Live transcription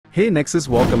Hey Nexus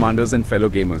War Commanders and fellow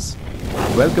gamers.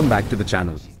 Welcome back to the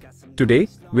channel. Today,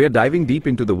 we are diving deep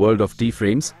into the world of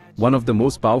T-frames, one of the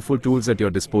most powerful tools at your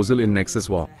disposal in Nexus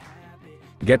War.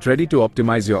 Get ready to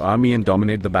optimize your army and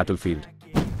dominate the battlefield.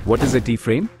 What is a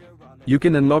T-frame? You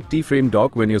can unlock T-frame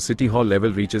dock when your city hall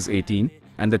level reaches 18,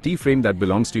 and the T-frame that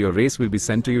belongs to your race will be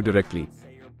sent to you directly.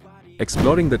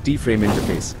 Exploring the T-frame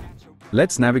interface.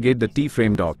 Let's navigate the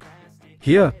T-frame dock.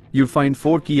 Here, you'll find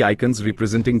 4 key icons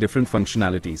representing different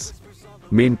functionalities.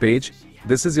 Main page,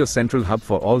 this is your central hub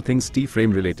for all things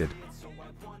T-frame related.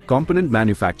 Component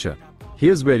manufacture.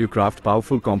 Here's where you craft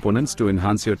powerful components to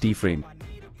enhance your T-frame.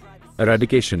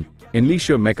 Eradication. Unleash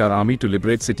your mecha army to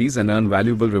liberate cities and earn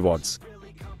valuable rewards.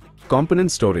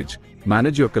 Component storage.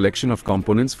 Manage your collection of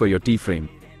components for your T-frame.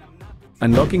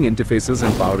 Unlocking interfaces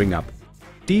and powering up.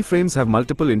 T-frames have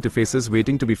multiple interfaces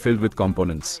waiting to be filled with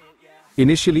components.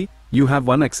 Initially, you have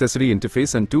one accessory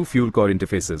interface and 2 fuel core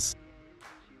interfaces.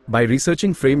 By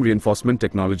researching frame reinforcement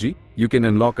technology, you can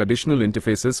unlock additional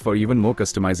interfaces for even more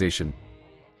customization.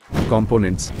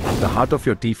 Components, the heart of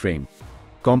your T-frame.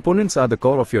 Components are the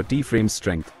core of your T-frame's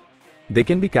strength. They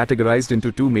can be categorized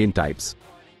into 2 main types.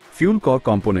 Fuel core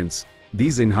components,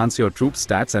 these enhance your troops'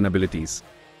 stats and abilities.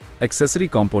 Accessory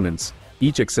components,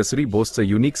 each accessory boasts a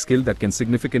unique skill that can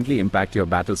significantly impact your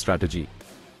battle strategy.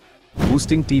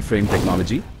 Boosting T-frame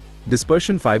technology.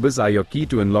 Dispersion fibers are your key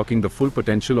to unlocking the full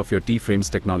potential of your T-frame's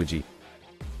technology.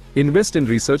 Invest in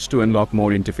research to unlock more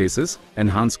interfaces,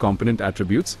 enhance component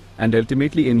attributes, and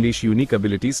ultimately unleash unique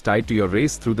abilities tied to your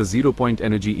race through the 0-point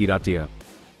energy era tier.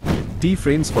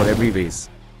 T-frames for every race.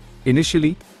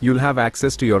 Initially, you'll have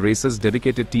access to your race's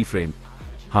dedicated T-frame.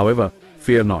 However,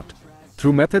 fear not.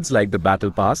 Through methods like the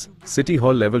Battle Pass, City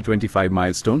Hall Level 25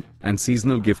 Milestone, and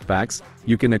seasonal gift packs,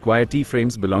 you can acquire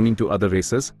T-frames belonging to other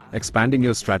races, expanding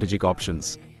your strategic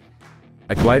options.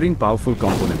 Acquiring powerful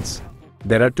components.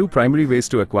 There are 2 primary ways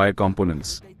to acquire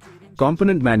components.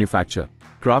 Component manufacture.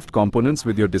 Craft components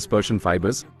with your dispersion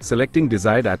fibers, selecting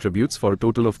desired attributes for a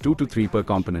total of 2 to 3 per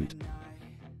component.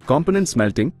 Component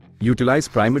smelting. Utilize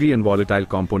primary and volatile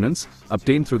components,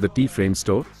 obtained through the T-frame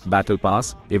store, Battle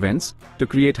Pass, events, to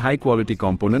create high-quality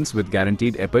components with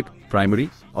guaranteed epic, primary,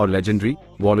 or legendary,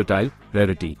 volatile,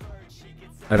 rarity.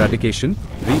 Eradication.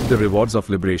 Reap the rewards of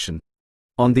liberation.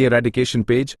 On the eradication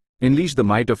page, unleash the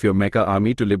might of your mecha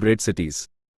army to liberate cities.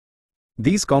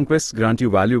 These conquests grant you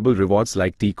valuable rewards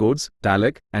like T-codes,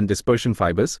 talec, and dispersion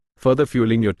fibers, further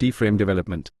fueling your T-frame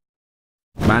development.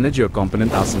 Manage your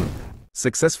component arsenal.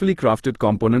 Successfully crafted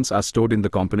components are stored in the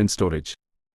component storage.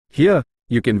 Here,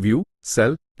 you can view,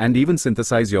 sell, and even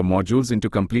synthesize your modules into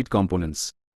complete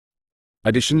components.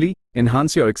 Additionally,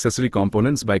 enhance your accessory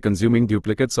components by consuming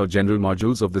duplicates or general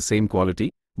modules of the same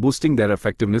quality, boosting their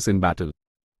effectiveness in battle.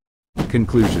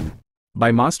 Conclusion.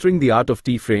 By mastering the art of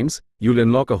T-frames, you'll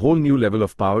unlock a whole new level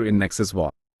of power in Nexus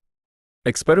War.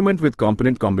 Experiment with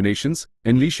component combinations,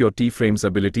 unleash your T-frame's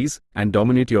abilities, and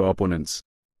dominate your opponents.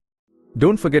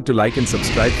 Don't forget to like and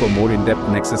subscribe for more in-depth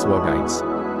Nexus War guides.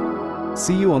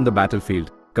 See you on the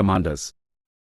battlefield, Commanders.